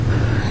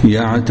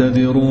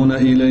يعتذرون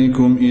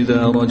إليكم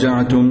إذا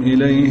رجعتم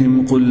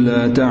إليهم قل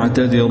لا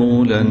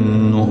تعتذروا لن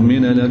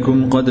نؤمن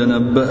لكم قد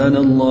نبأنا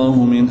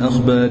الله من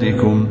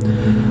أخباركم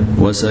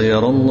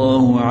وسيرى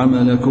الله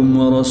عملكم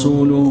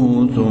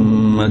ورسوله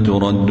ثم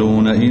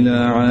تردون إلى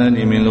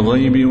عالم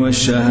الغيب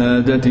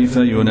والشهادة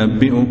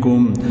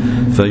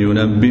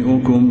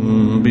فينبئكم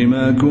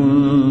بما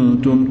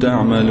كنتم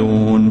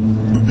تعملون.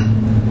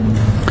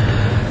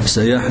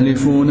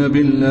 سيحلفون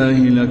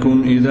بالله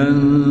لكم إذا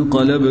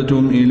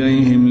انقلبتم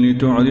إليهم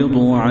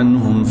لتعرضوا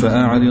عنهم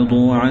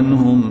فأعرضوا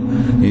عنهم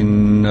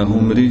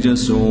إنهم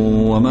رجس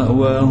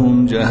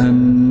ومأواهم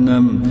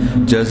جهنم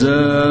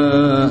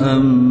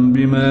جزاء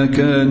بما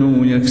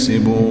كانوا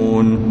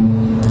يكسبون.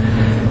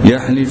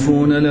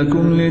 يحلفون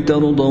لكم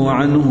لترضوا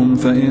عنهم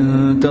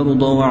فإن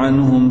ترضوا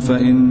عنهم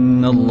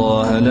فإن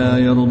الله لا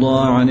يرضى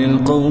عن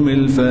القوم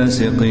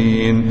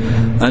الفاسقين.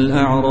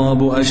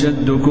 الأعراب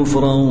أشد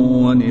كفرا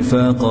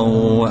ونفاقا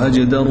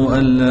وأجدر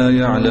ألا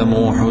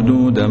يعلموا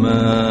حدود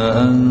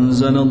ما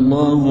أنزل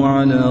الله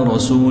على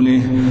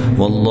رسوله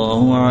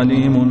والله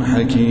عليم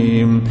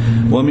حكيم.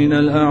 ومن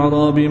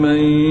الأعراب من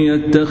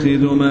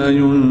يتخذ ما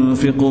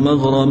ينفق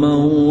مغرما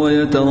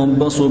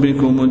ويتربص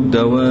بكم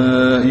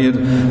الدوائر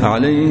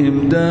عليهم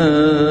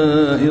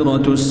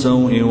دائرة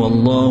السوء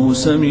والله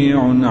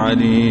سميع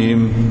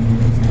عليم.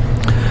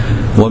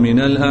 ومن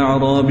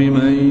الأعراب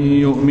من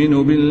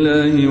يؤمن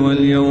بالله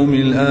واليوم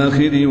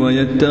الآخر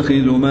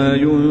ويتخذ ما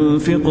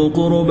ينفق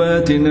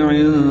قربات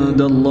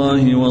عند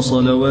الله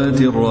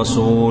وصلوات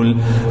الرسول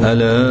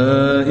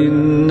ألا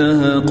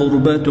إنها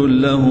قربة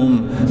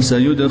لهم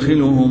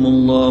سيدخلهم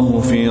الله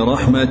في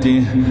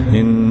رحمته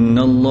إن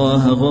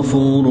الله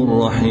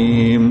غفور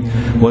رحيم.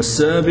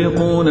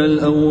 والسابقون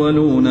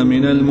الأولون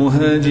من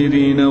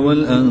المهاجرين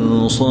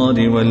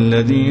والأنصار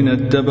والذين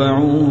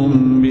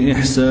اتبعوهم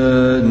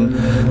بإحسان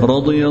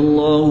رضي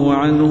الله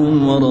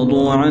عنهم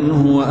ورضوا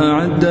عنه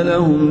وأعد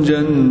لهم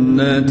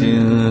جنات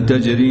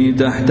تجري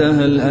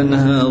تحتها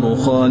الأنهار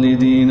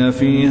خالدين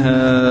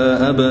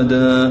فيها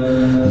أبدا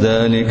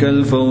ذلك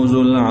الفوز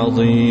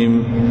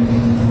العظيم.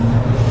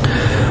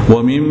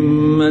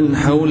 وممن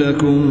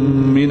حولكم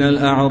من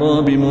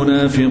الأعراب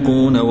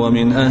منافقون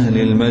ومن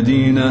أهل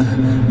المدينة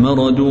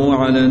مردوا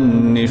على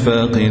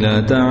النفاق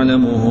لا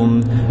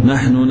تعلمهم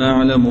نحن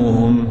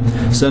نعلمهم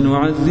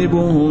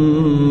سنعذبهم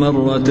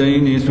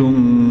مرتين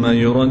ثم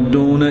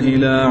يردون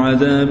إلى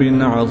عذاب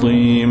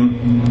عظيم.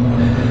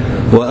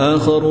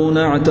 وآخرون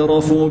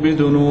اعترفوا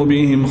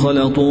بذنوبهم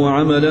خلطوا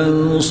عملا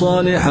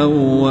صالحا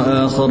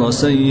وآخر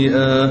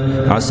سيئا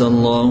عسى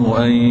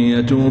الله أن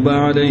يتوب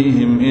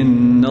عليهم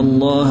إن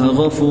الله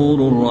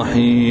غفور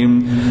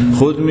رحيم.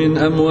 خذ من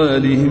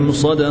أموالهم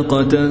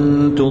صدقة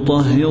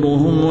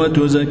تطهرهم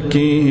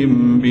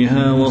وتزكيهم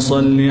بها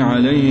وصل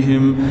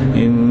عليهم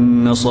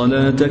إن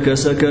صلاتك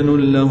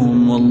سكن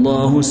لهم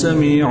والله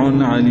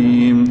سميع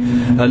عليم.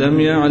 ألم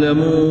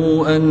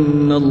يعلموا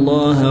أن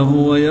الله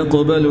هو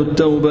يقبل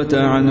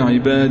التوبة عن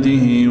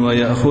عباده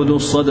ويأخذ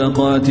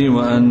الصدقات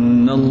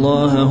وأن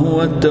الله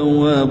هو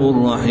التواب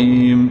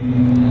الرحيم.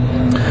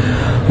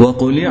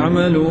 وقل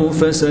اعملوا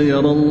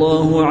فسيرى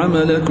الله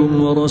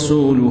عملكم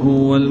ورسوله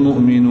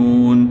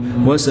والمؤمنون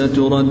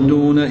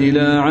وستردون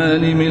إلى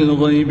عالم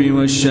الغيب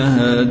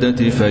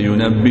والشهادة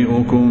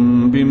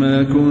فينبئكم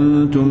بما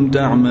كنتم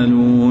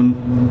تعملون.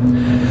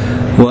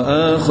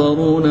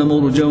 وآخرون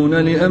مرجون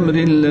لأمر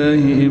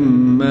الله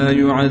إما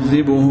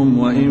يعذبهم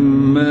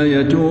وإما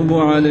يتوب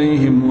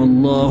عليهم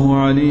والله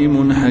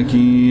عليم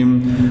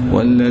حكيم.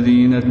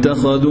 والذين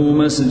اتخذوا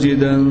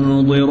مسجدا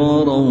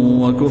ضرارا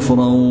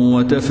وكفرا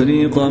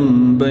وتفريقا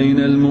بين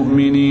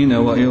المؤمنين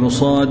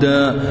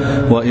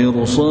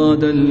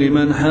وإرصادا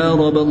لمن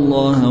حارب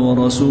الله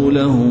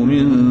ورسوله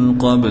من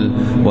قبل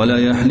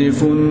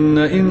وليحلفن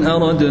إن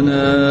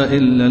أردنا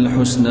إلا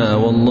الحسنى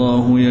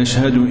والله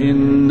يشهد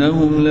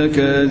إنهم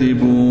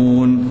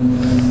لكاذبون.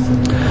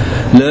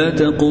 لا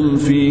تقم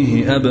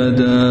فيه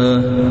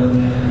أبدا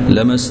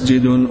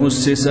لمسجد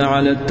أسس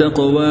على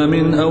التقوى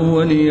من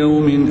أول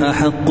يوم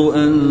أحق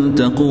أن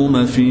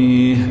تقوم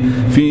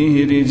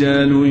فيه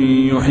رجال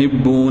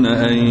يحبون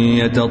أن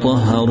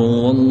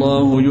يتطهروا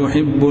والله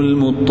يحب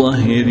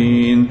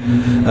المطهرين.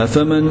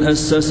 أفمن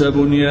أسس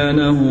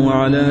بنيانه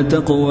على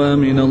تقوى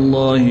من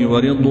الله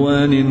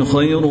ورضوان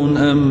خير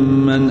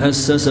أم من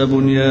أسس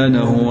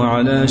بنيانه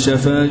على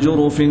شفا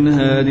جرف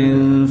هار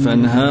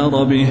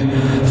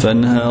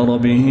فانهار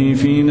به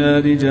في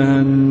نار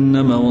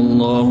جهنم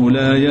والله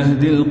لا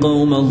يهدي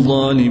القوم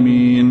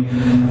الظالمين.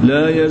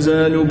 لا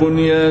يزال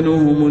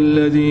بنيانهم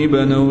الذي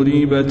بنوا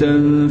ريبة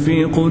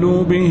في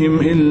قلوبهم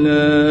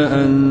إلا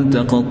أن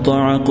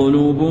تقطع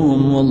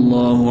قلوبهم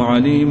والله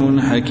عليم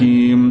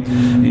حكيم.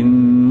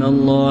 إن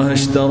الله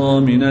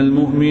اشترى من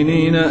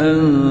المؤمنين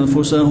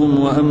أنفسهم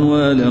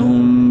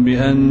وأموالهم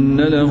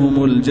بأن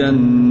لهم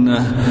الجنة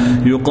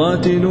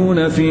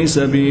يقاتلون في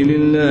سبيل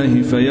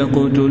الله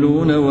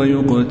فيقتلون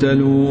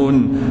ويقتلون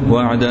يتقون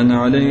وعدا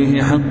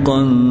عليه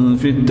حقا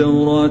في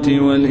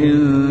التوراة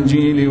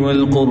والإنجيل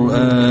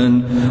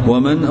والقرآن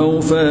ومن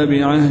أوفى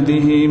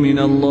بعهده من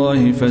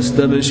الله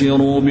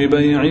فاستبشروا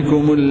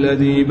ببيعكم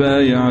الذي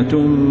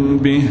بايعتم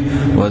به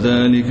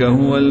وذلك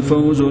هو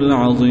الفوز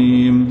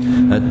العظيم.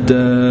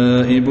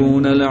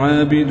 التائبون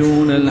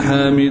العابدون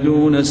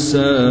الحامدون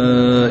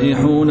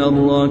السائحون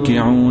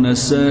الراكعون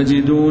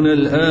الساجدون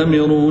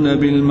الآمرون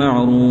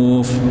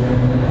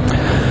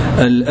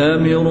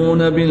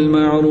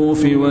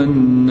بالمعروف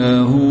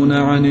والناهون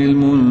عن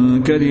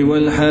المنكر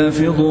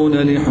والحافظون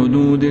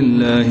لحدود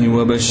الله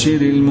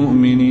وبشر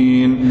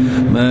المؤمنين.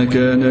 ما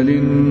كان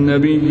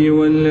للنبي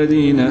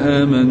والذين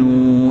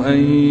آمنوا أن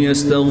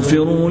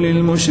يستغفروا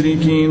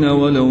للمشركين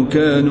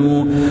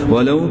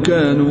ولو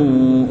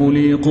كانوا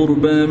أولي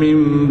قربى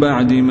من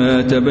بعد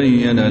ما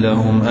تبين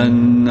لهم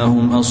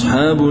أنهم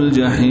أصحاب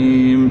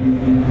الجحيم.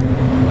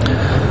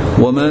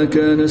 وما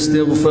كان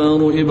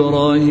استغفار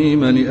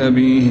إبراهيم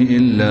لأبيه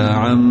إلا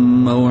عن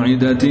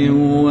موعدة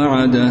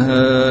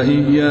وعدها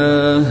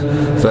إياه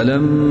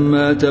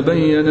فلما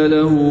تبين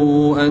له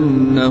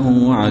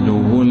أنه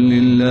عدو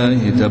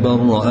لله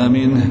تبرأ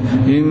منه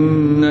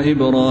إن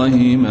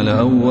إبراهيم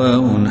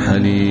لأواه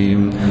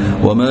حليم.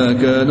 وما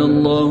كان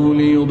الله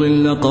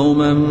ليضل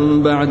قوما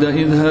بعد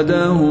إذ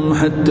هداهم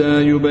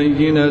حتى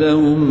يبين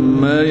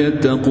لهم ما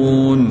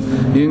يتقون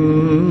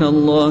إن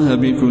الله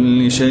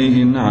بكل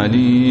شيء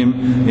عليم.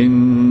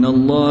 إن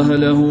الله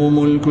له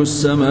ملك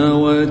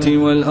السماوات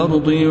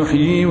والأرض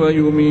يحيي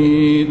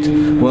ويميت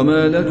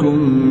وما لكم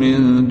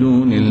من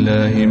دون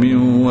الله من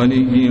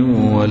ولي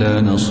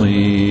ولا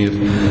نصير.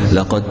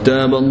 لقد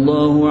تاب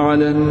الله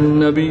على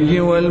النبي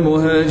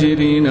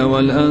والمهاجرين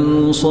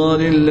والأنصار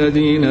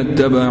الذين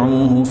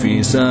اتبعوه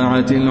في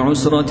ساعة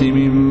العسرة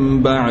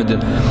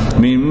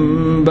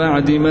من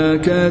بعد ما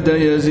كاد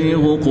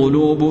يزيغ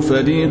قلوب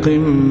فريق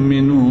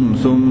منهم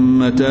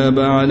ثم تاب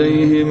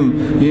عليهم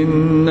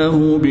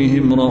إنه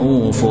بهم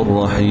رؤوف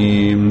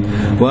رحيم.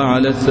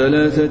 وعلى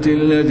الثلاثة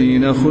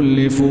الذين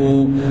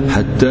خلفوا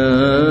حتى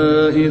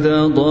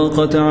إذا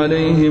ضاقت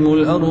عليهم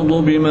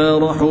الأرض بما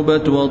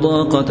رحبت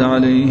وضاقت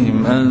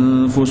عليهم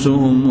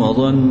أنفسهم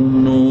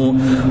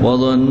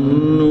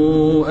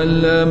وظنوا أن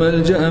لا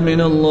ملجأ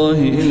من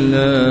الله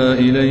إلا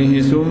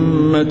إليه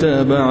ثم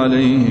تاب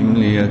عليهم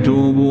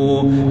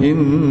ليتوبوا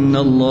إن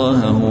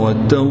الله هو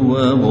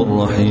التواب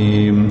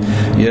الرحيم.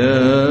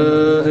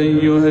 يا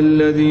أيها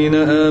الذين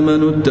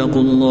آمنوا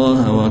اتقوا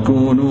الله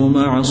وكونوا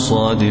مع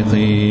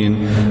الصادقين.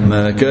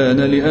 ما كان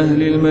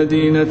لأهل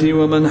المدينة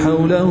ومن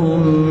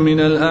حولهم من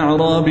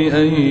الأعراب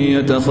أن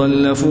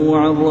يتخلفوا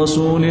عن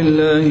رسول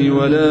الله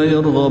ولا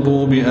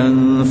يرغبوا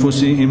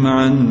بأنفسهم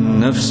عن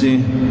نفسه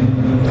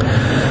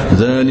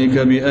ذلك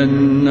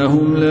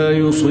بأنهم لا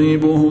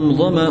يصيبهم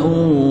ظمأ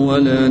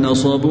ولا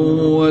نصب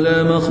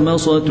ولا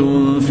مخمصة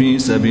في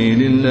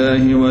سبيل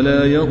الله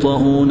ولا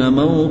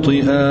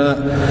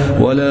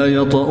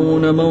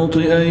يطؤون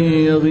موطئا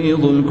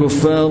يغيظ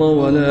الكفار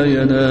ولا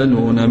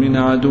ينالون من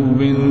عدو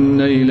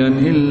نيلا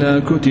إلا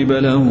كتب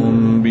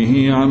لهم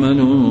به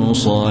عمل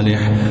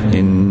صالح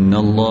إن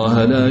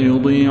الله لا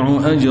يضيع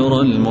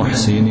أجر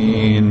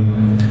المحسنين.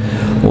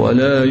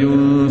 ولا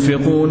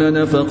ينفقون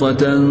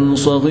نفقة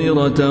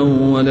صغيرة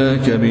ولا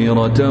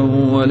كبيرة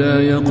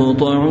ولا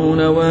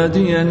يقطعون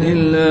واديا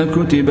إلا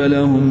كتب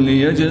لهم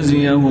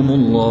ليجزيهم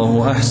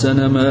الله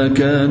أحسن ما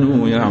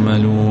كانوا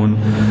يعملون.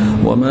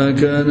 وما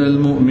كان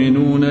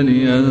المؤمنون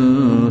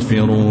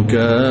لينفروا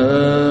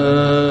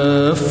كافة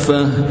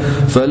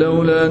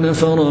فلولا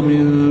نفر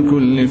من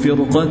كل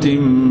فرقة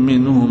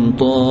منهم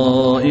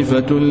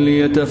طائفة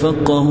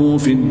ليتفقهوا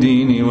في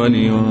الدين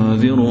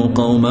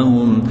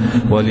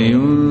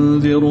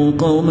ولينذروا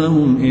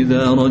قومهم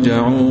إذا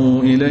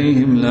رجعوا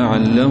إليهم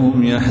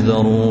لعلهم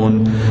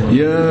يحذرون.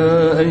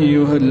 يا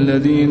أيها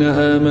الذين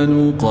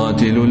آمنوا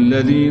قاتلوا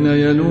الذين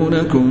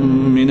يلونكم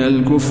من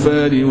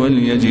الكفار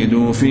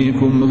وليجدوا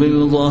فيكم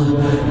غلظة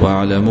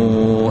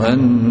واعلموا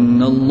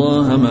أن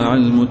الله مع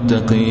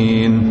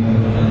المتقين.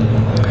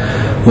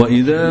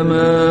 وإذا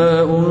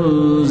ما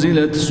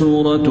أنزلت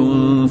سورة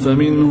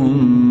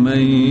فمنهم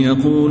من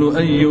يقول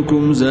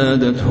أيكم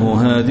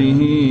زادته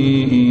هذه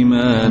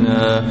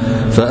إيمانا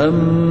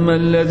فأما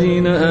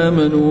الذين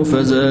آمنوا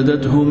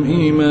فزادتهم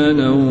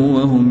إيمانا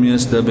وهم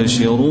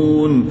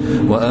يستبشرون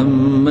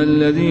وأما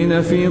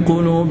الذين في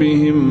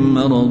قلوبهم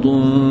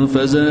مرض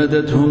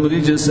فزادتهم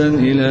رجسا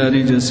إلى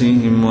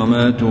رجسهم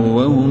وماتوا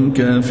وهم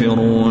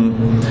كافرون.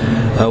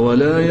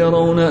 أولا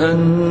يرون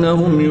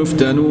أنهم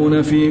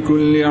يفتنون في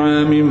كل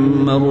عام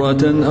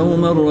مرة أو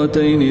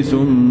مرتين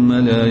ثم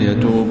لا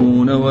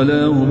يتوبون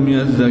ولا هم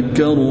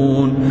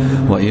يذكرون.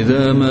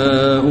 وإذا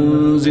ما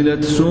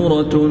أنزلت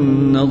سورة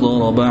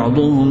نظر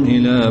بعضهم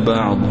إلى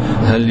بعض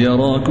هل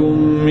يراكم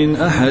من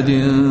أحد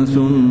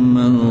ثم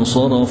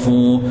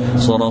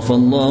صرف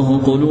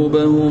الله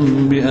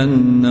قلوبهم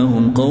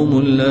بأنهم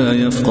قوم لا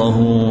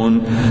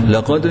يفقهون.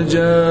 لقد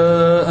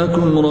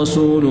جاءكم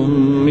رسول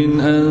من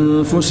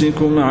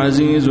أنفسكم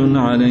عزيز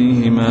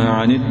عليه ما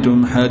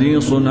عنتم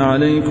حريص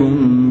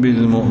عليكم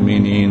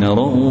بالمؤمنين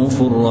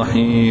رؤوف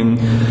رحيم.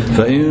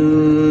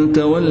 فإن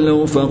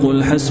تولوا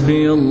فقل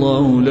حسبي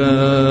الله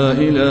لا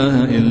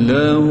إله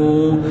إلا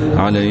هو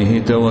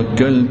عليه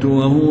توكلت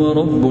وهو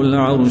رب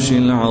العرش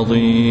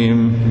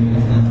العظيم.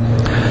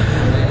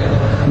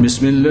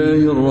 بسم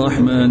الله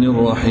الرحمن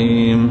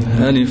الرحيم.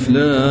 ألف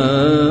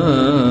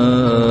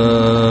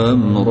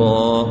لام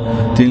را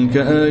تلك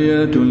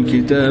آيات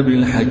الكتاب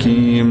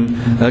الحكيم.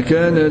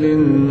 أكان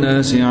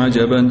للناس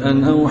عجبا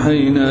أن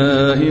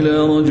أوحينا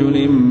إلى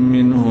رجل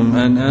منهم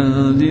أن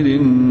أنذر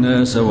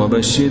الناس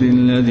وبشر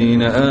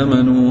الذين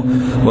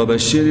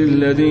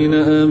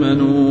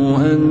آمنوا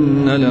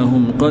أن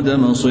لهم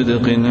قدم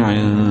صدق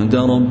عند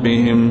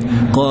ربهم.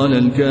 قال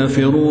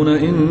الكافرون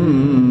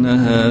إن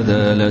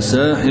هذا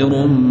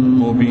لساحر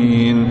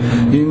مبين.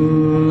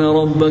 إن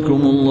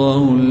ربكم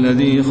الله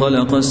الذي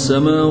خلق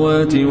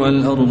السماوات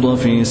والأرض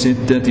في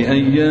 6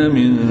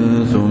 أيام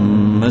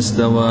ثم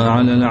استوى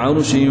على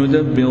العرش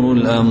يدبر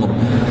الأمر.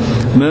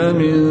 ما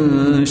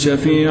من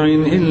شفيع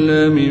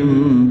إلا من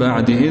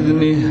بعد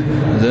إذنه.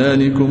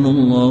 ذلكم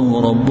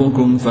الله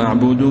ربكم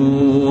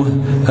فاعبدوه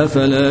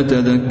أفلا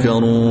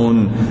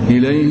تذكرون.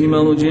 إليه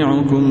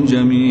مرجعكم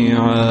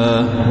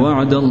جميعا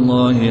وعد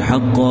الله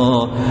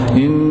حقا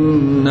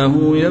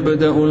إنه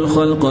يبدأ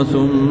الخلق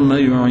ثم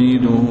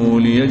يعيده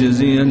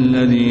ليجزي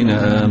الذين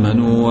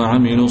آمنوا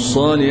وعملوا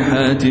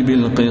الصالحات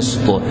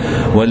بالقسط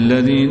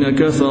والذين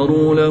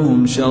كفروا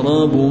لهم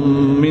شراب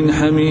من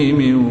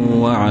حميم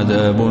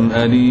وعذاب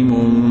أليم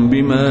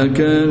بما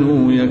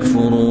كانوا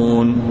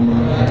يكفرون.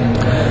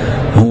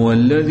 هو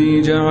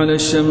الذي جعل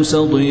الشمس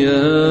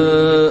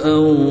ضياء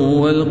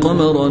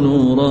والقمر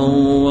نورا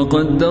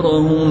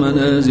وقدره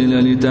منازل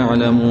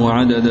لتعلموا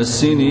عدد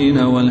السنين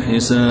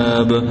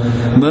والحساب.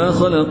 ما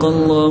خلق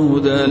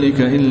الله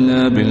ذلك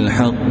إلا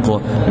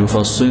بالحق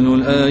يفصل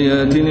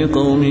الآيات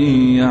لقوم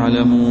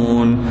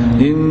يعلمون.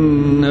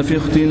 إن في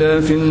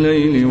اختلاف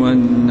الليل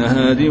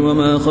والنهار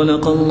وما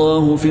خلق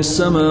الله في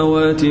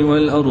السماوات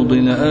والأرض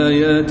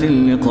لآيات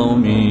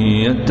لقوم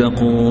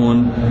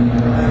يتقون.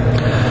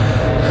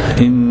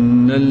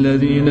 إن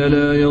الذين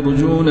لا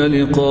يرجون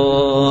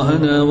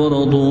لقاءنا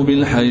ورضوا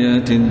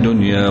بالحياة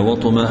الدنيا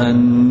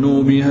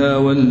واطمأنوا بها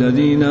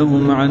والذين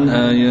هم عن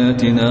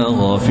آياتنا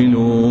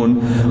غافلون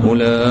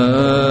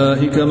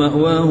أولئك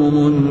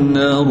مأواهم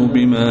النار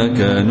بما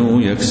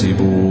كانوا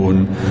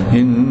يكسبون.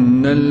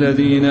 إن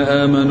الذين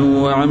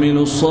آمنوا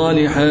وعملوا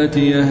الصالحات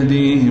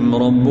يهديهم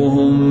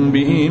ربهم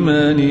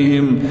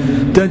بإيمانهم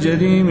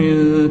تجري من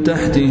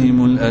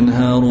تحتهم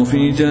الأنهار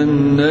في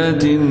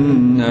جنات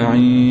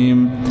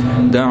النعيم.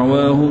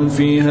 دعواهم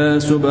فيها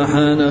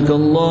سبحانك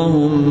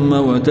اللهم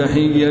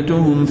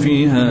وتحيتهم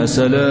فيها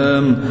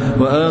سلام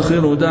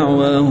وآخر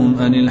دعواهم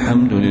أن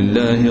الحمد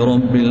لله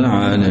رب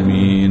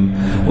العالمين.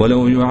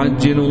 ولو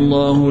يعجل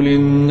الله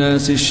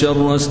للناس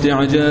الشر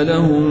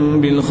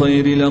استعجالهم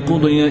بالخير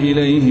لقضي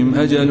إليهم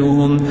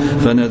أجلهم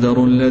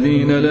فنذر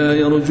الذين لا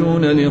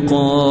يرجون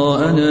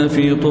لقاءنا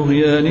في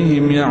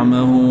طغيانهم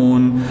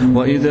يعمهون.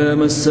 وإذا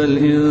مس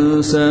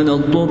الإنسان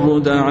الضر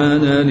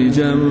دعانا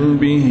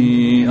لجنبه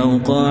أو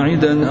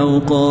قاعدا أو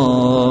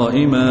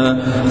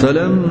قائما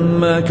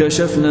فلما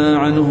كشفنا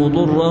عنه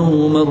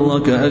ضره مر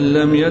كأن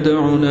لم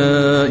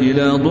يدعنا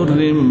إلى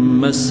ضر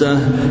مسه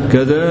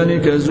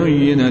كذلك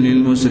زين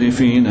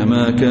للمسرفين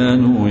ما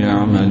كانوا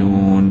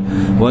يعملون.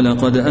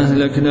 ولقد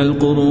أهلكنا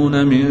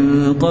القرون من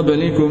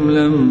قبلكم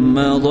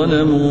لما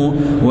ظلموا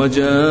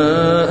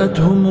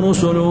وجاءتهم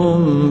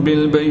رسلهم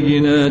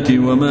بالبينات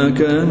وما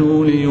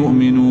كانوا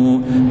ليؤمنوا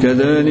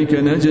كذلك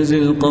نجزي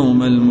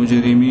القوم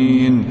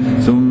المجرمين.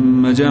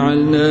 ثم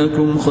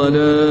جعلناكم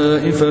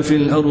خلائف في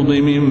الأرض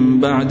من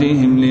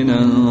بعدهم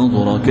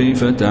لننظر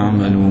كيف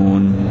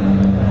تعملون.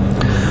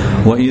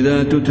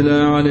 وإذا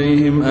تتلى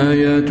عليهم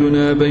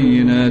آياتنا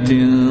بينات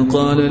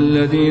قال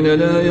الذين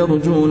لا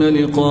يرجون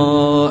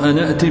لقاء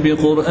نأت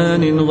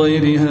بقرآن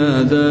غير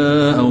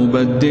هذا أو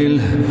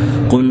بدله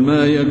قل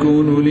ما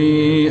يكون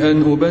لي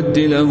أن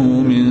أبدله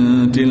من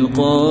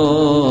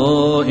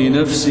تلقاء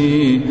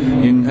نفسي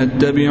إن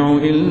أتبع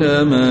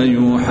إلا ما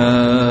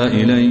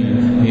يوحى إلي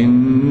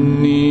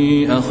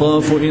إني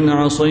أخاف إن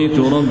عصيت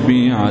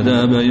ربي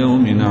عذاب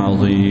يوم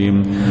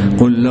عظيم.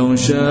 قل لو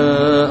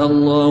شاء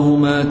الله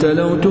ما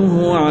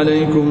تلوته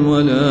عليكم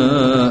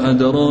ولا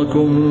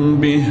أدراكم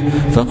به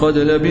فقد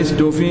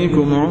لبثت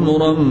فيكم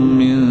عمرا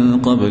من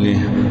قبله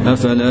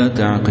أفلا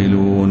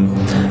تعقلون.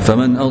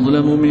 فمن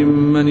أظلم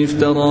ممن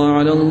افترى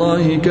على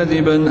الله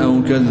كذبا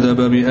أو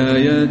كذب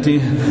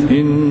بآياته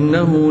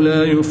إنه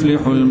لا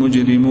يفلح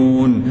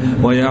المجرمون.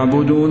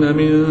 ويعبدون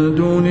من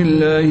دون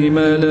الله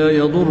ما لا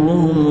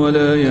يضرهم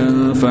ولا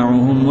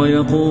ينفعهم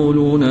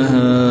ويقولون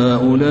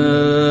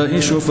هؤلاء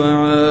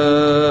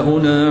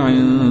شفعاؤنا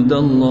عند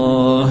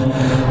الله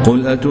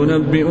قل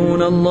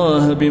أتنبئون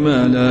الله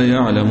بما لا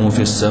يعلم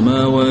في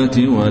السماوات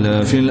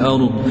ولا في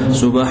الأرض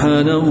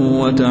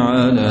سبحانه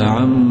وتعالى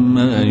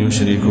عما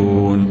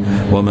يشركون.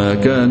 وما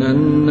كان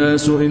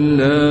الناس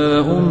إلا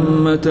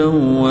أمة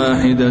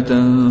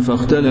واحدة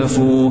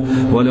فاختلفوا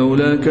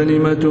ولولا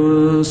كلمة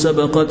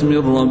سبقت من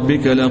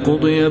ربك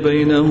لقضي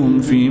بينهم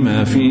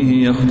فيما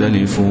فيه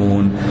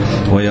يختلفون.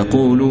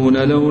 ويقولون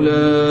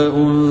لولا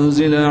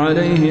أنزل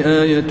عليه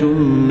آية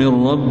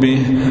من ربه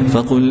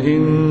فقل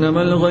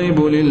إنما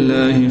الغيب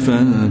لله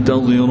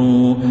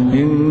فانتظروا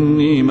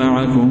إني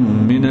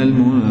معكم من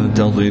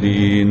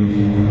المنتظرين.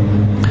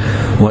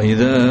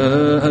 وإذا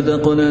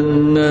أذقنا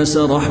الناس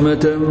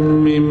رحمة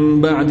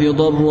من بعد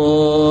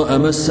ضراء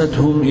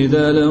مستهم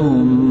إذا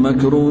لهم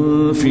مكر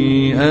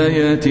في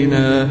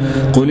آياتنا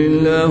قل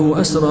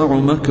الله أسرع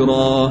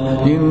مكرا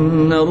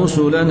إن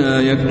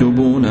رسلنا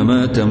يكتبون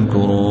ما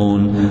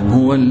تمكرون.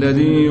 هو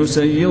الذي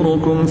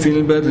يسيركم في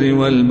البر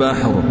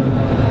والبحر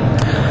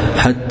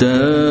حتى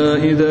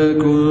إذا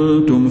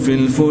كنتم في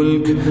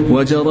الفلك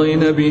وجرين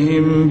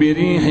بهم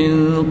بريح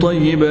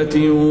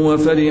طيبة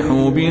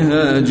وفرحوا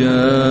بها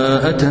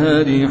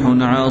جاءتها ريح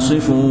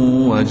عاصف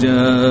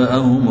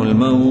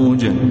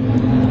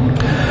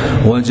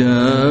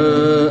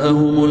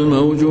وجاءهم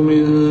الموج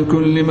من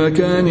كل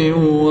مكان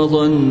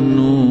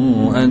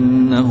وظنوا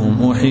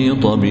أنهم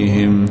أحيط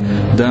بهم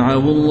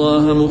دعوا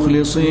الله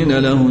مخلصين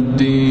له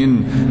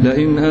الدين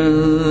لئن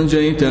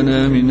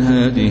أنجيتنا من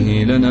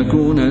هذه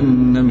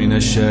لنكونن من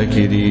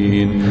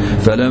الشاكرين.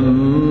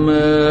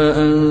 فلما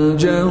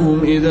أنجاهم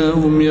إذا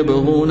هم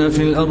يبغون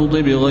في الأرض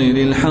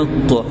بغير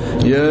الحق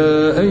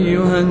يا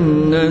أيها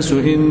الناس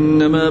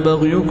إنما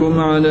بغيكم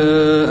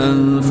على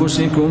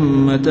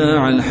أنفسكم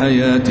متاع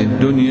الحياة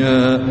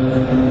الدنيا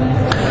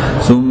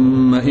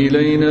ثم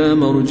إلينا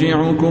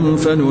مرجعكم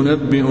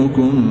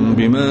فننبئكم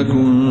بما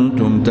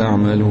كنتم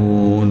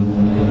تعملون.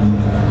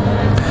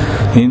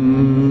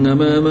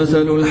 إنما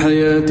مثل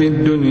الحياة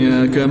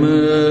الدنيا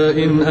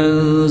كماء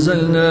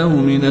أنزلناه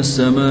من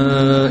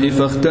السماء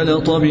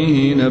فاختلط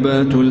به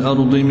نبات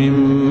الأرض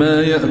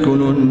مما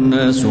يأكل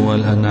الناس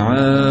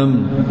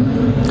والأنعام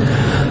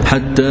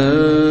حتى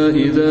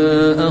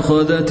إذا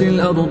أخذت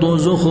الأرض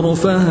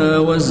زخرفها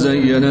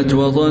وزينت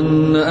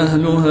وظن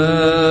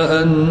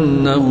أهلها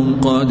أنهم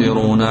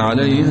قادرون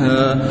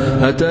عليها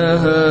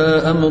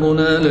أتاها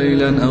أمرنا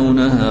ليلا أو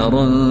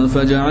نهارا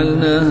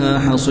فجعلناها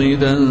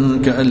حصيدا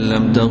كأن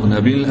لم تغن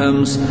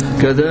بالأمس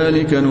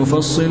كذلك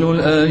نفصل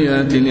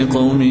الآيات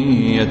لقوم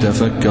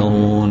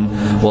يتفكرون.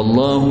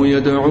 والله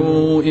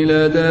يدعو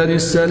إلى دار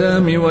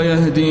السلام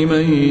ويهدي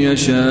من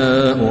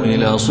يشاء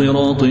إلى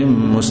صراط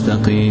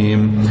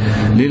مستقيم.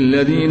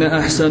 للذين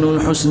أحسنوا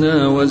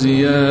الحسنى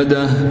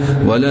وزيادة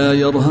ولا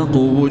يرهق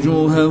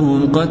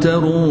وجوههم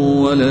قتر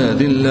ولا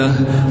ذلة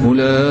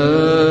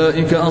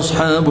أولئك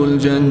أصحاب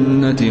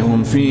الجنة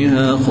هم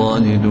فيها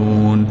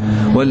خالدون.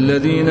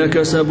 والذين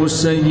كسبوا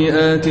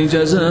السيئات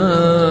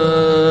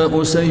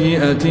جزاء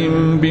سيئة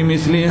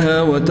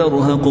بمثلها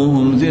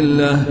وترهقهم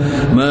ذلة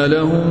ما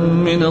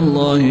لهم من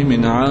الله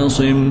من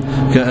عاصم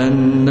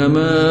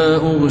كأنما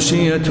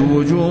أغشيت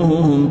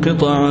وجوههم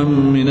قطعا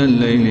من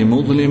الليل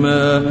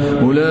مظلما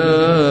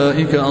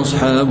أولئك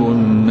أصحاب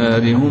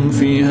النار هم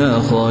فيها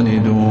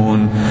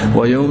خالدون.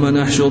 ويوم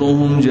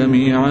نحشرهم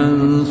جميعا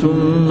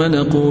ثم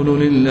نقول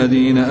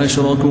للذين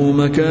أشركوا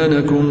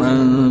مكانكم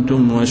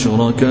أنتم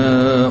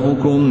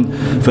وشركاؤكم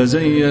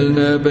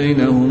فزيلنا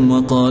بينهم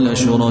وقال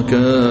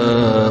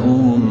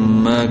شركاؤهم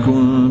ما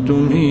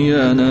كنتم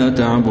إيانا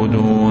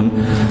تعبدون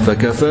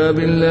فكفى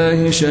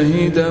بالله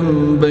شهيدا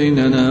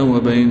بيننا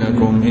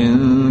وبينكم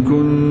إن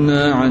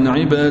كنا عن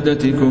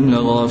عبادتكم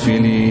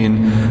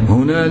لغافلين.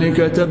 هنالك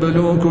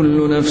تبلو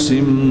كل نفس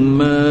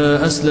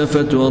ما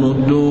أسلفت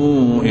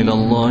وردوا إلى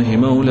الله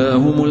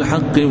مولاهم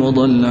الحق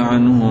وضل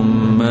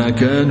عنهم ما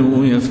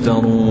كانوا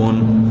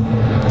يفترون.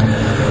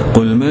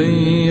 قل من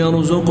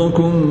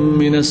يرزقكم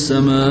من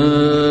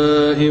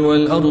السماء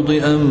والأرض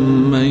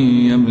أم من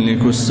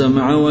يملك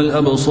السمع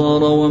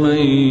والأبصار ومن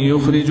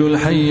يخرج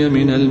الحي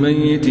من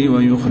الميت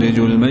ويخرج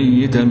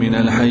الميت من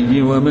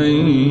الحي ومن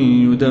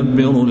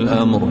يدبر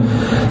الأمر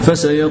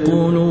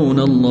فسيقولون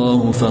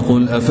الله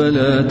فقل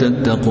أفلا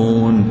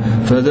تتقون.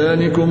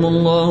 فذلكم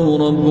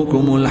الله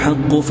ربكم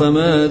الحق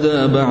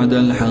فماذا بعد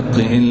الحق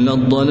إلا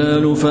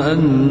الضلال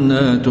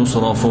فأنى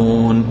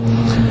تصرفون.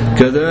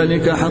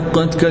 كذلك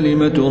حقت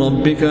كلمة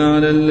ربك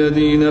على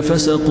الذين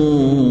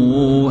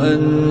فسقوا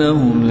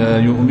أنهم لا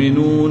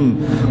يؤمنون.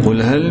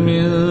 قل هل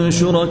من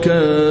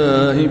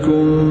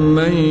شركائكم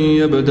من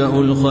يبدأ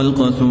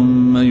الخلق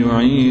ثم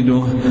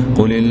يعيده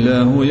قل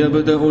الله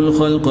يبدأ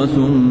الخلق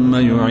ثم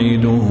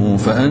يعيده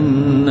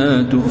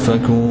فأنى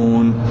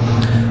تؤفكون.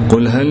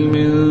 قل هل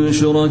من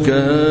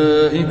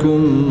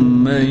شركائكم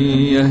من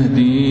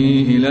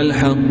يهدي إلى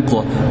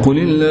الحق قل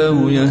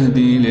الله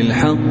يهدي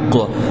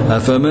للحق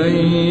أفمن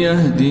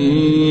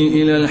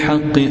يهدي إلى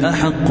الحق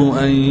أحق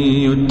أن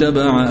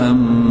يتبع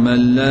أم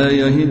من لا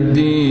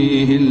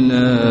يهدي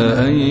إلا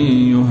أن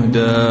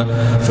يهدى شيئا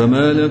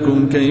فما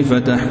لكم كيف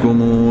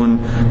تحكمون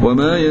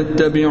وما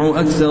يتبع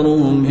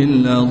أكثرهم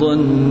إلا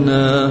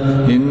ظنا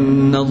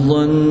إن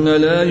الظن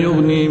لا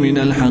يغني من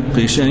الحق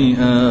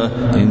شيئا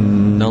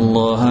إن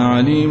الله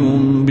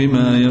عليم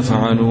بما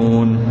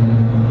يفعلون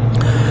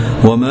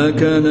وما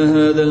كان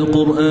هذا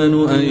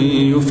القرآن أن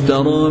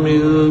يفترى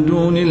من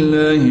دون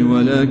الله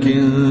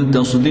ولكن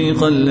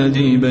تصديق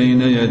الذي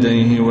بين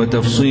يديه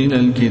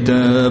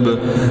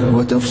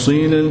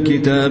وتفصيل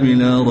الكتاب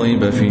لا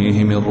ريب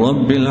فيه من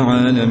رب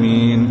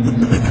العالمين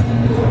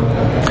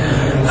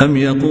أم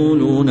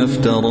يقولون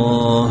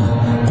افتراه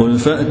قل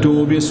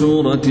فأتوا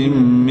بسورة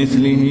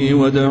مثله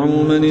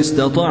ودعوا من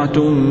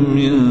استطعتم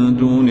من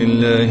دون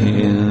الله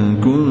إن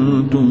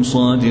كنتم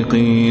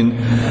صادقين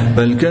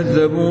بل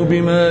كذبوا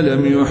بما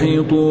لم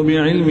يحيطوا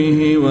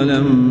بعلمه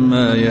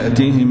ولما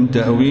يأتهم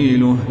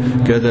تأويله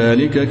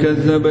كذلك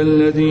كذب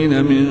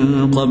الذين من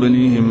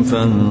قبلهم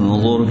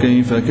فانظر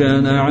كيف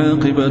كان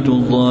عاقبة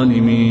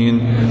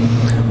الظالمين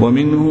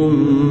ومنهم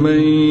من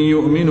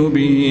يؤمن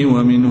به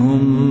ومنهم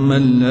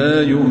من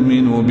لا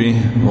يؤمن به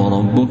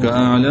وربك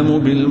أعلم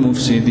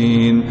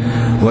بالمفسدين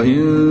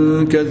وإن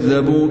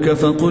كذبوك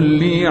فقل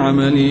لي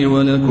عملي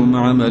ولكم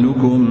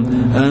عملكم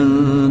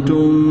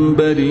أنتم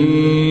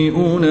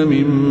بريئون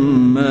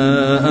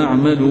مما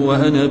أعمل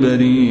وأنا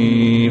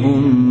بريء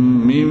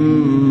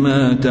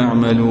مما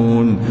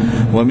تعملون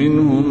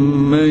ومنهم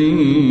من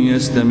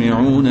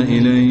يستمعون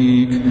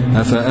إليك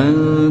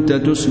أفأنت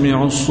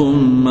تسمع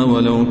الصم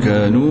ولو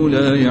كانوا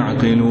لا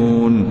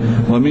يعقلون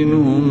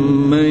ومنهم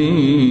من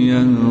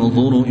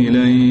ينظر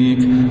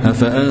إليك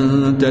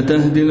أفأنت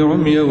تهدي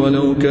العمي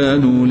ولو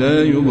كانوا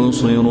لا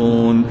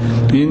يبصرون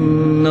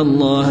إن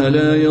الله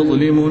لا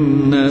يظلم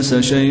الناس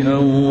شيئا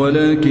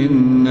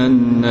ولكن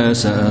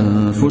الناس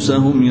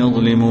أنفسهم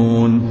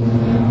يظلمون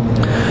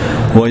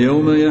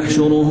ويوم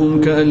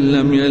يحشرهم كأن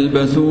لم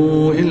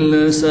يلبثوا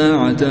إلا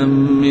ساعة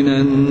من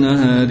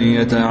النهار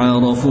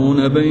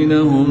يتعارفون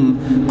بينهم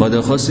قد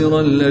خسر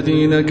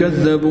الذين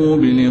كذبوا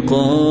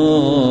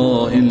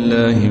بلقاء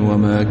الله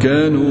وما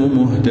كانوا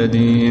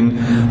مهتدين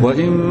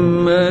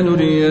وإما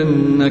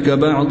نرينك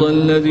بعض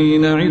الذي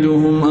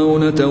نعدهم أو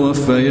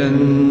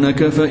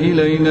نتوفينك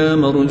فإلينا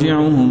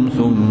مرجعهم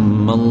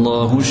ثم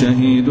الله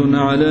شهيد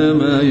على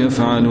ما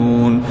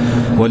يفعلون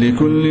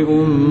ولكل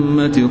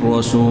أمة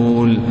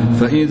رسول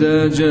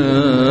فإذا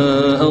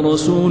جاء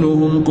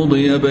رسولهم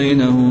قضي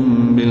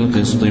بينهم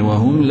بالقسط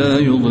وهم لا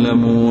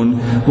يظلمون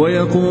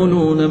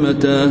ويقولون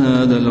متى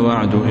هذا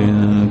الوعد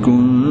إن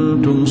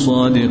كنتم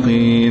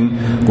صادقين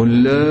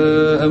قل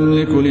لا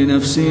أملك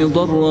لنفسي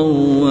ضرا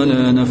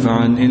ولا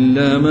نفعا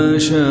إلا ما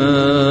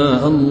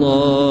شاء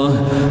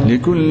الله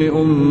لكل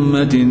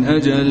أمة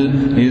أجل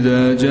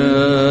إذا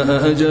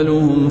جاء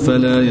أجلهم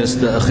فلا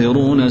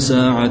يستأخرون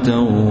ساعة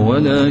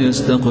ولا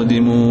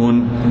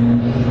يستقدمون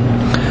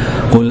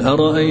قل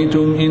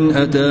أرأيتم إن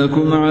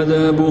أتاكم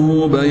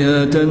عذابه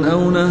بياتا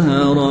أو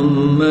نهارا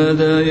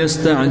ماذا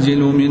يستعجل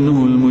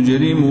منه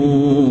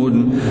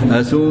المجرمون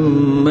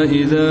أثم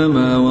إذا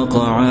ما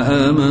وقع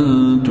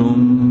آمنتم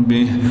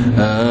به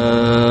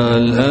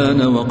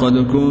الآن وقد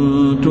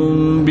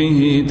كنتم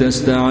به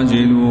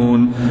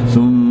تستعجلون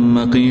ثم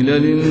قيل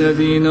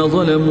للذين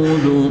ظلموا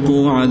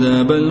ذوقوا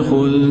عذاب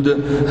الخلد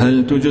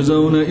هل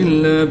تجزون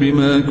إلا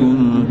بما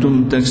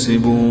كنتم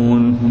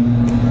تكسبون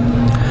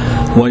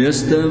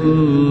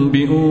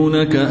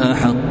ويستنبئونك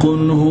أحق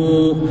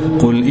هو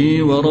قل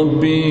إي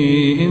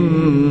وربي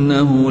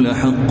إنه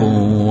لحق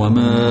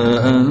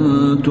وما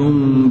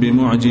أنتم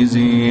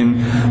بمعجزين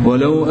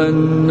ولو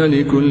أن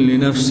لكل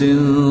نفس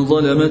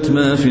ظلمت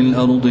ما في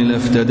الأرض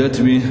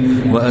لافتدت به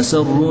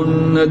وأسروا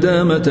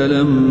الندامة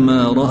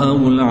لما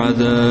رأوا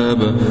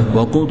العذاب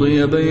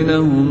وقضي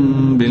بينهم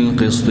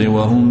بالقسط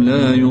وهم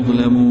لا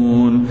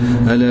يظلمون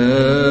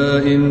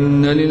ألا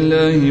إن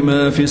لله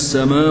ما في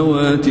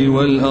السماوات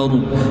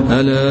والأرض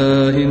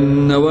ألا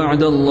إن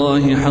وعد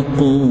الله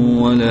حق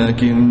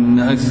ولكن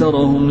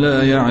أكثرهم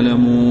لا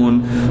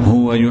يعلمون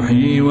هو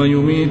يحيي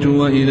ويميت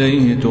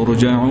وإليه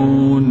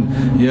ترجعون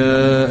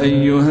يا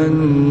أيها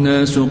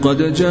الناس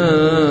قد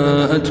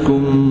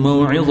جاءتكم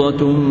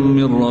موعظة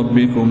من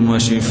ربكم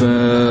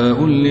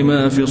وشفاء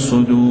لما في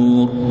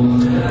الصدور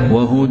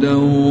وهدى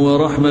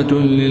ورحمة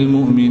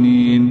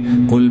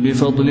للمؤمنين قل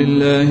بفضل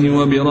الله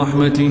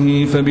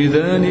وبرحمته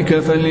فبذلك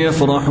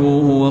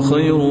فليفرحوا هو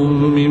خير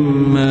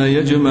مما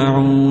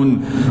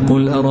يجمعون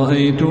قل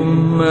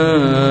أرأيتم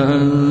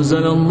ما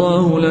أنزل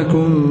الله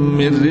لكم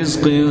من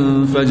رزق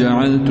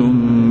فجعلتم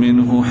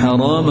منه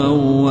حراما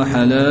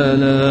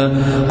وحلالا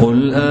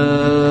قل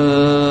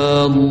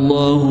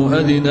الله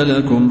أذن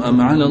لكم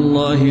أم على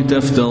الله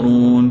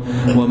تفترون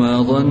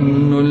وما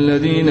ظن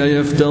الذين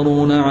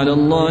يفترون على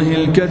الله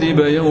الكذب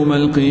يوم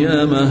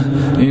القيامة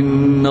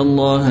إن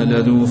الله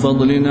لذو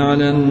فضل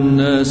على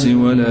الناس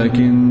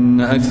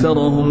ولكن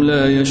أكثرهم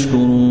لا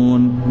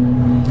يشكرون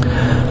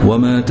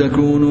وما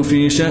تكون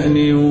في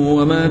شأن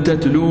وما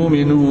تتلو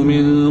منه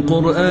من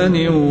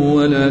قرآن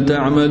ولا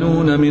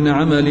تعملون من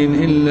عمل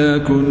إلا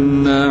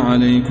كنا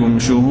عليكم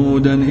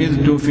شهودا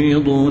إذ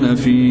تفيضون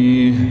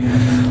فيه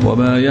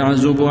وما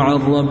يعزب عن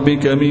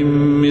ربك من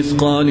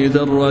مثقال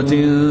ذرة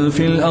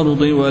في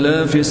الأرض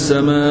ولا في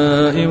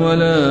السماء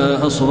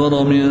ولا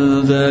أصغر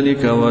من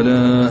ذلك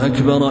ولا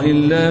أكبر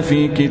إلا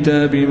في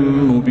كتاب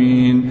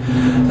مبين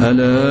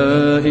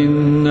ألا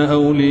إن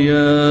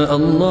أولياء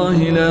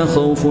الله لا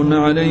خوف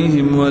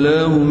عليهم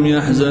ولا هم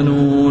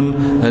يحزنون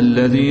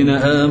الذين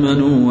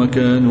آمنوا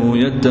وكانوا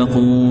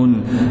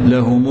يتقون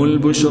لهم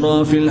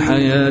البشرى في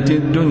الحياة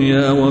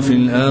الدنيا وفي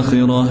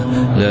الآخرة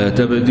لا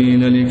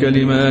تبديل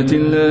لكلمات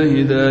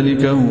الله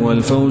ذلك هو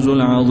الفوز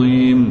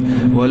العظيم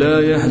ولا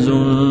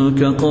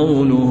يحزنك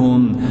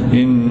قولهم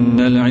إن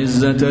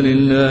العزة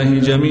لله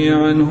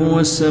جميعا هو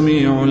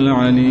السميع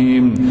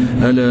العليم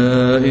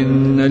ألا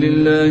إن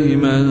لله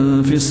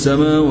من في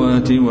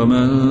السماوات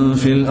ومن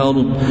في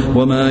الأرض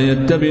وما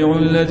يتبع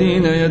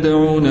الذين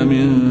يدعون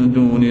من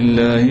دون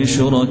الله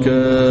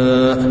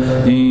شركاء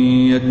إن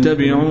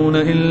يتبعون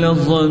إلا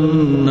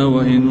الظن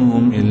وإن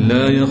هم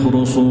إلا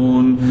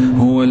يخرصون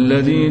هو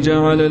الذي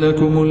جعل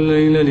لكم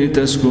الليل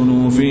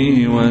لتسكنوا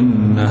فيه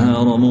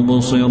والنهار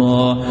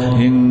مبصرا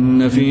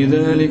إن في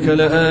ذلك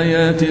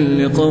لآيات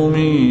لقوم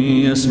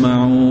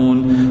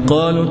يسمعون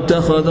قالوا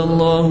اتخذ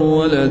الله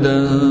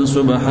ولدا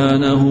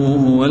سبحانه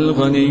هو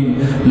الغني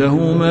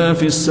له ما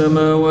في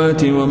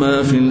السماوات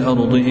وما في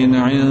الأرض إن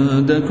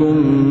عندكم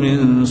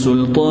من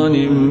سلطان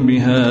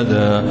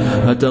بهذا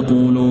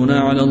أتقولون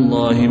على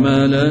الله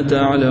ما لا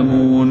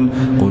تعلمون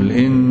قل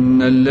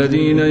إن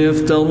الذين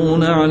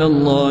يفترون على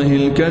الله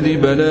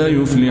الكذب لا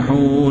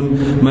يفلحون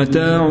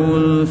متاع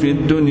في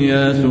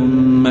الدنيا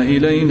ثم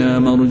إلينا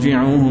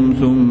مرجعهم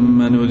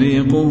ثم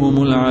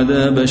نذيقهم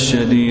العذاب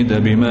الشديد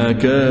بما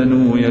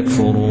كانوا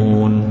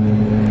يكفرون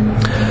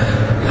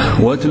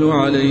واتل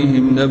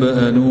عليهم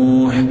نبأ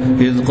نوح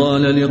إذ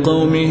قال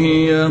لقومه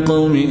يا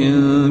قوم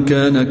إن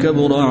كان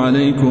كبر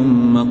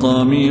عليكم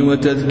مقامي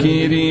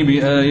وتذكيري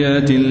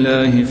بآيات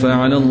الله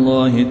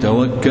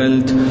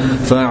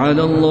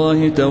فعلى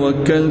الله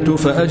توكلت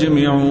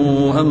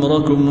فأجمعوا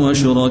أمركم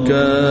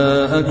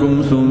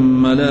وشركاءكم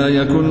ثم لا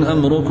يكن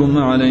أمركم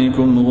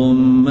عليكم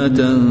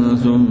غمة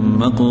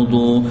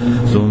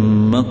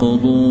ثم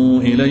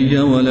قضوا إلي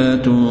ولا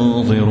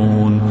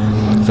تنظرون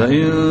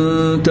فإن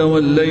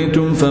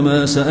توليتم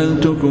فما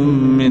سألتكم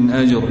من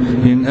أجر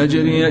إن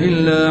أجري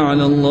إلا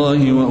على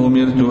الله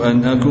وأمرت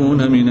أن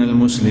أكون من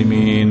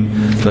المسلمين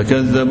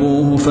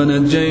فكذبوه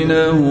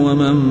فنجيناه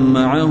ومن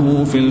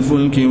معه في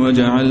الفلك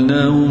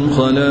وجعلناهم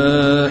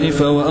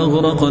خلائف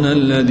وأغرقنا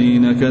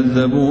الذين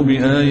كذبوا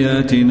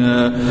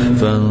بآياتنا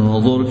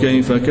فانظر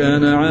كيف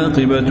كان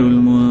عاقبة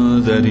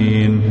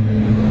المنذرين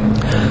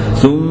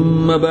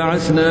ثم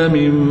بعثنا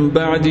من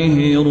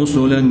بعده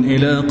رسلا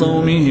إلى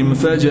قومهم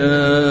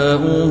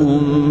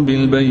فجاءوهم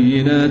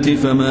بالبينات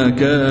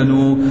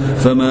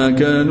فما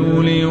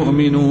كانوا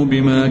ليؤمنوا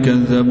بما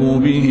كذبوا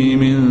به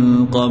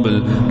من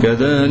قبل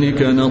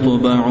كذلك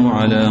نطبع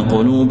على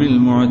قلوب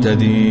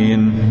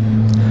المعتدين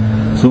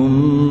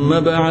ثم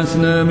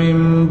بعثنا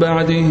من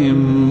بعدهم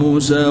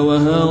موسى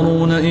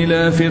وهارون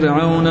إلى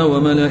فرعون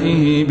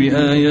وملئه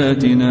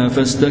بآياتنا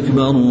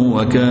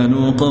فاستكبروا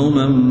وكانوا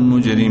قوما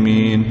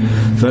مجرمين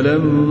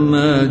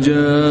فلما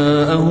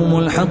جاءهم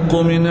الحق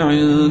من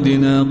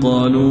عندنا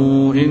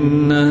قالوا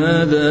إن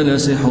هذا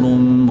لسحر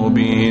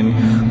مبين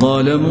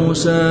قال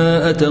موسى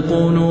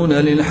أتقولون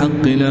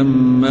للحق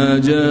لما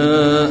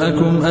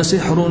جاءكم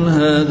أسحر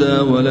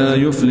هذا ولا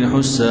يفلح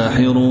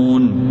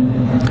الساحرون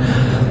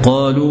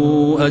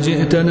قالوا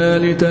أجئتنا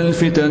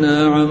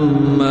لتلفتنا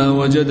عما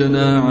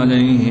وجدنا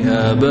عليه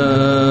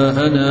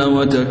آباءنا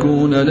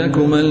وتكون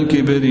لكما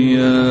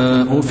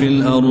الكبرياء في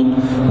الأرض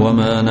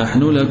وما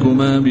نحن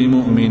لكما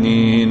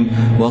بمؤمنين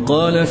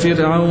وقال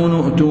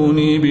فرعون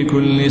ائتوني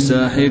بكل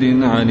ساحر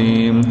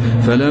عليم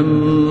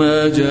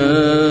فلما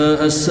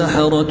جاء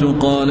السحرة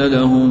قال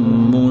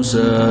لهم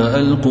موسى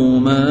ألقوا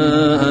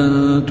ما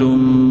أنتم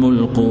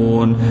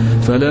ملقون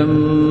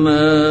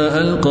فلما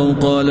ألقوا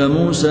قال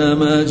موسى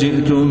ما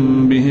جئتم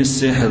به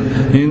السحر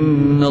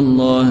إن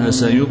الله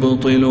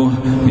سيبطله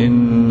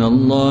إن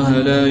الله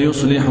لا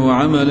يصلح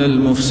عمل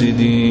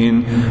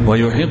المفسدين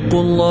ويحق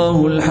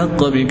الله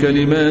الحق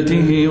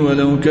بكلماته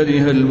ولو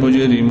كره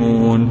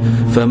المجرمون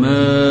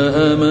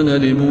فما آمن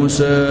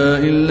لموسى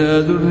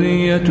إلا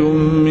ذرية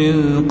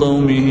من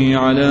قومه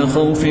على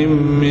خوف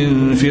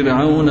من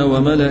فرعون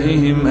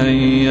وملئهم أن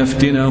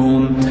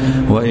يفتنهم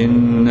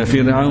وإن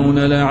فرعون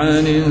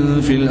لعال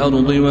في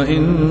الأرض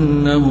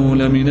وإنه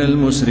لمن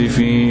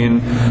المسرفين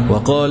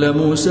وقال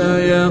موسى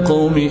يا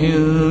قوم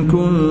إن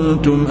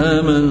كنتم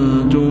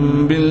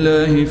آمنتم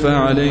بالله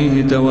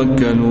فعليه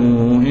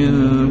توكلوا إن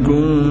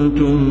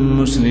كنتم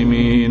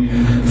مسلمين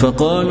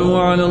فقالوا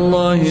على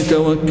الله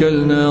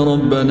توكلنا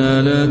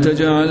ربنا لا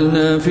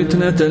تجعلنا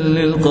فتنة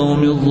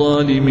للقوم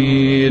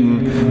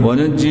الظالمين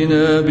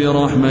ونجنا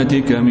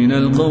برحمتك من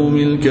القوم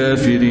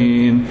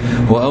الكافرين.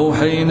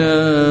 وأوحينا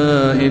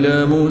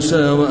إلى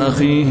موسى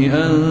وأخيه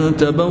أن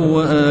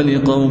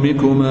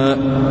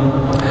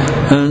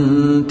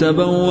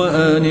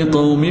تبوأ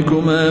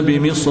لقومكما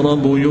بمصر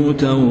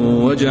بيوتا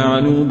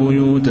واجعلوا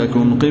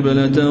بيوتكم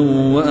قبلة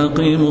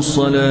وأقيموا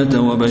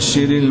الصلاة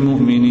وبشر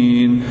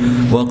المؤمنين.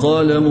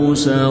 وقال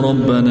موسى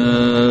ربنا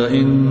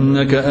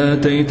إنك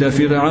آتيت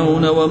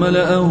فرعون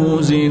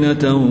وملأه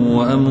زينة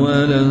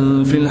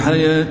وأموالا في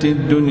الحياة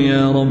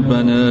الدنيا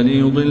ربنا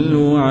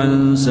ليضلوا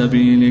عن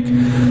سبيلك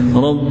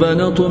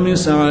ربنا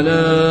اطمس على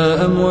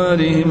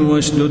أموالهم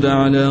واشدد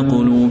على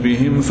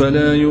قلوبهم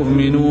فلا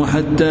يؤمنوا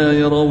حتى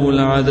يروا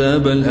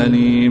العذاب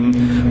الأليم.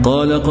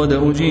 قال قد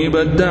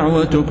أجيبت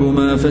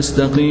دعوتكما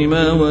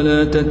فاستقيما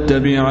ولا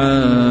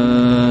تتبعان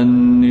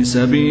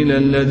سبيل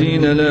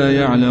الذين لا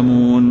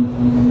يعلمون.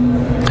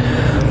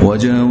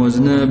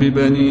 وجاوزنا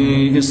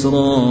ببني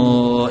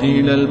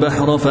إسرائيل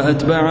البحر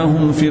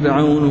فأتبعهم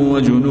فرعون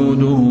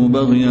وجنوده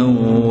بغيا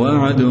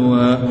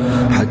وعدوا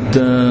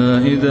حتى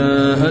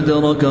إذا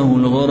أدركه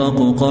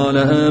الغرق قال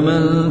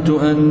آمنت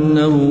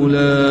أنه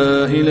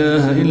لا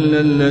إله إلا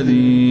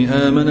الذي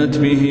آمنت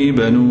به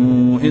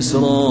بنو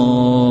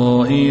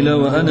إسرائيل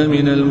وأنا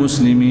من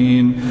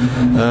المسلمين.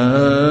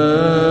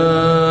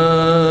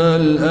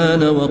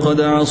 الآن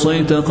وقد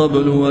عصيت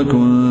قبل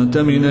وكنت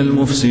من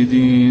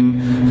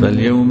المفسدين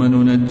فاليوم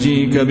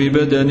ننجيك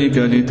ببدنك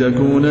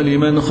لتكون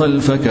لمن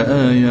خلفك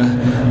آية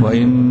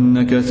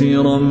وإن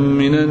كثيرا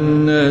من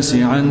الناس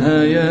عن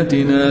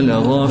آياتنا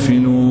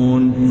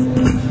لغافلون.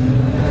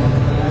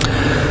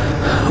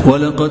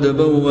 ولقد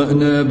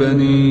بوأنا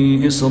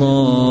بني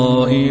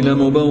إسرائيل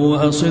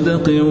مبوأ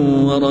صدق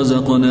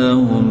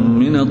ورزقناهم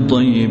من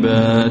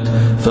الطيبات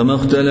فما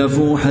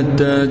اختلفوا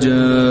حتى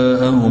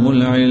جاءهم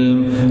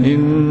العلم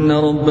إن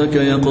ربك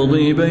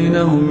يقضي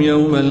بينهم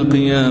يوم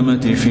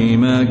القيامة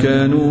فيما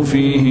كانوا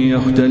فيه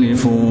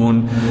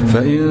يختلفون.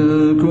 فإن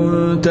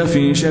كنت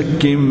في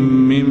شك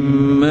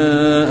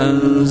مما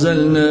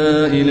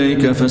أنزلنا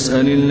إليك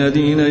فاسأل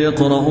الذين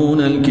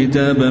يقرؤون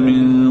الكتاب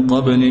من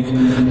قبلك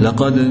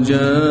لقد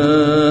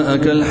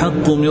جاءك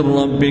الحق من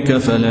ربك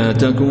فلا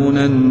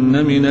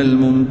تكونن من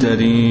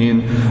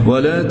الممترين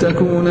ولا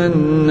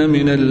تكونن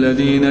من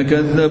الذين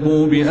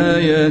كذبوا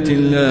بآيات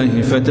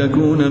الله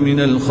فتكون من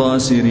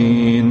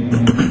الخاسرين.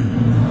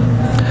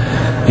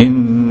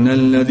 إن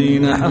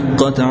الذين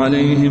حقت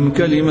عليهم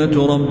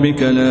كلمة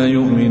ربك لا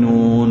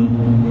يؤمنون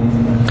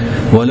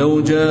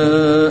ولو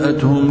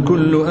جاءتهم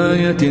كل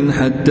آية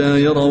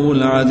حتى يروا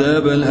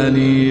العذاب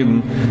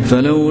الأليم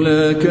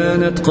فلولا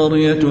كانت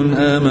قرية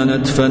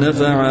آمنت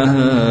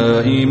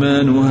فنفعها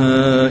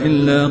إيمانها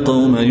إلا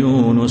قوم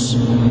يونس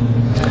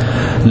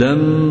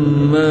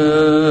لما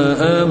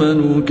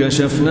آمنوا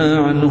كشفنا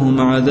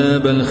عنهم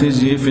عذاب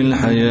الخزي في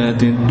الحياة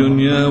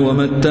الدنيا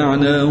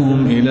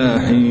ومتعناهم إلى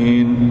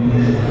حين.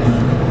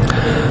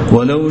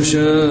 ولو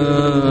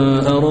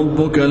شاء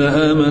ربك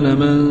لآمن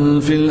من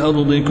في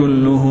الأرض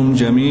كلهم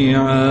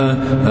جميعا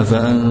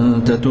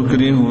أفأنت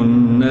تكره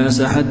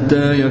الناس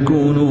حتى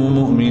يكونوا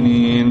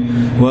مؤمنين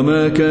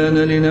وما كان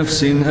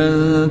لنفس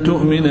أن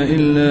تؤمن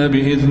إلا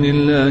بإذن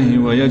الله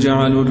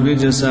ويجعل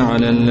الرجس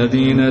على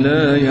الذين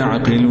لا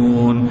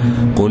يعقلون.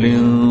 قل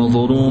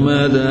انظروا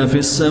ماذا في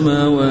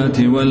السماوات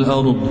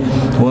والأرض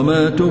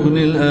وما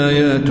تغني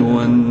الآيات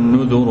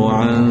والنذر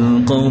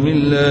عن قوم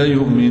لا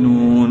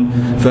يؤمنون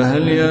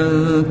فهل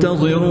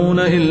ينتظرون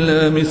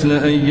إلا مثل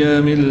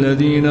أيام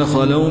الذين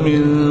خلوا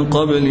من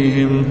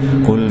قبلهم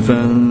قل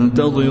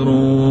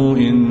فانتظروا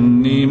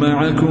إني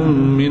معكم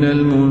من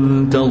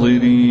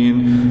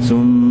المنتظرين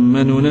ثم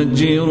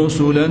ننجي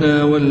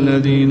رسلنا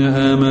والذين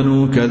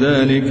آمنوا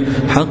كذلك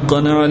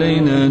حقا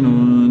علينا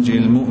ننجي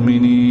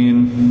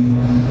المؤمنين.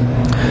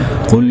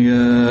 قل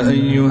يا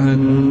أيها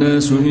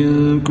الناس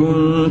إن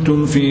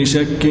كنتم في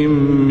شك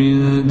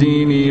من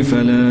ديني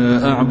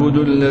فلا أعبد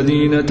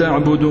الذين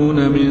تعبدون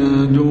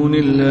من دون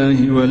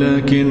الله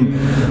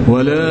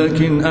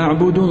ولكن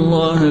أعبد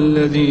الله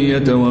الذي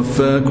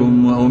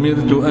يتوفاكم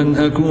وأمرت أن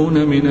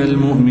أكون من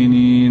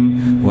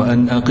المؤمنين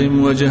وأن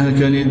أقم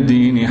وجهك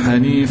للدين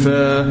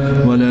حنيفا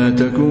ولا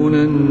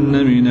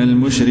تكونن من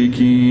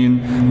المشركين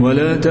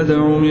ولا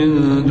تدع من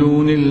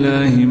دون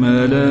الله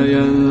ما لا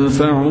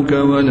ينفعك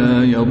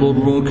ولا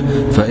يضرك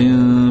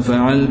فإن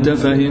فعلت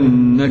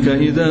فإنك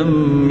إذا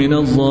من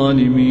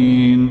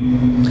الظالمين.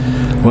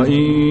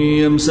 وإن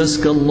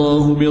يمسسك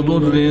الله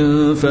بضر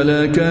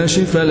فلا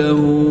كاشف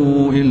له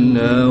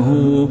إلا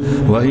هو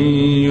وإن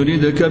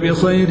يردك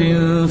بخير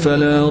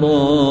فلا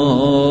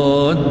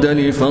راد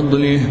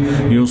لفضله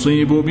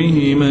يصيب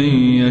به من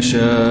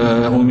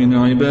يشاء من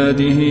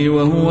عباده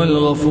وهو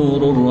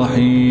الغفور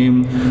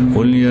الرحيم.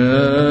 قل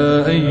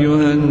يا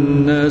أيها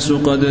الناس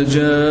قد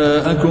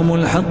جاءكم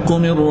الحق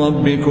من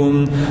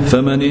ربكم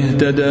فمن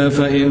اهتدى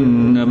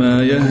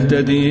فإنما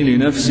يهتدي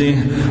لنفسه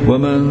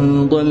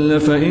ومن ضل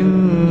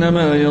فإن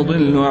إنما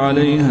يضل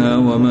عليها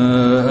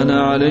وما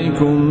أنا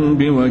عليكم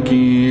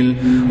بوكيل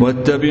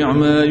واتبع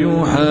ما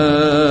يوحى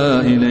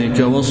إليك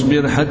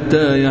واصبر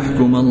حتى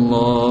يحكم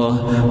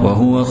الله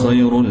وهو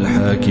خير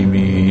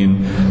الحاكمين.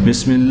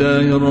 بسم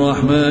الله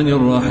الرحمن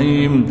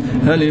الرحيم.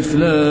 ألف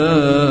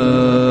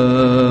لام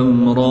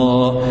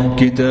را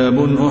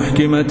كتاب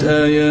أحكمت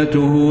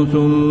آياته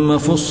ثم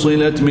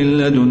فصلت من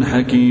لدن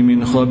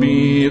حكيم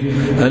خبير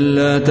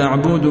ألا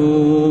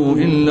تعبدوا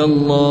إلا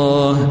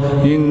الله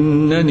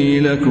إنني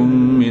لكم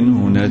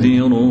منه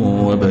نذير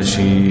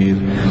وبشير.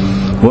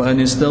 وأن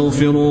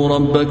استغفروا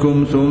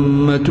ربكم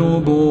ثم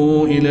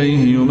توبوا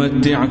إليه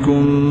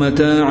يمتعكم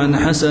متاعا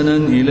حسنا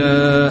إلى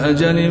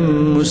أجل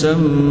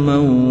مسمى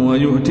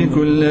ويؤت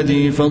كل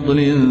ذي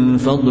فضل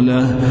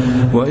فضله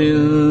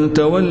وإن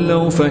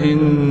تولوا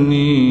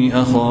فإني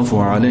أخاف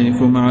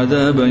عليكم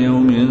عذاب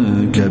يوم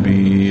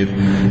كبير.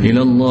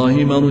 إلى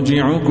الله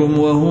مرجعكم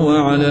وهو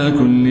على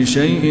كل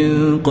شيء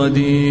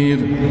قدير.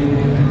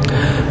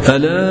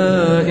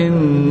 ألا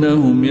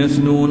إنهم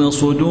يثنون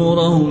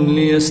صدورهم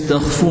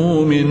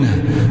ليستخفوا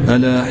منه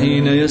ألا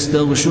حين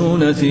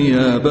يستغشون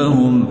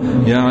ثيابهم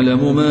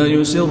يعلم ما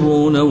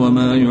يسرون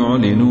وما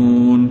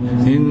يعلنون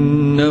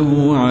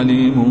إنه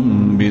عليم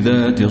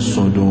بذات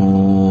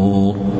الصدور.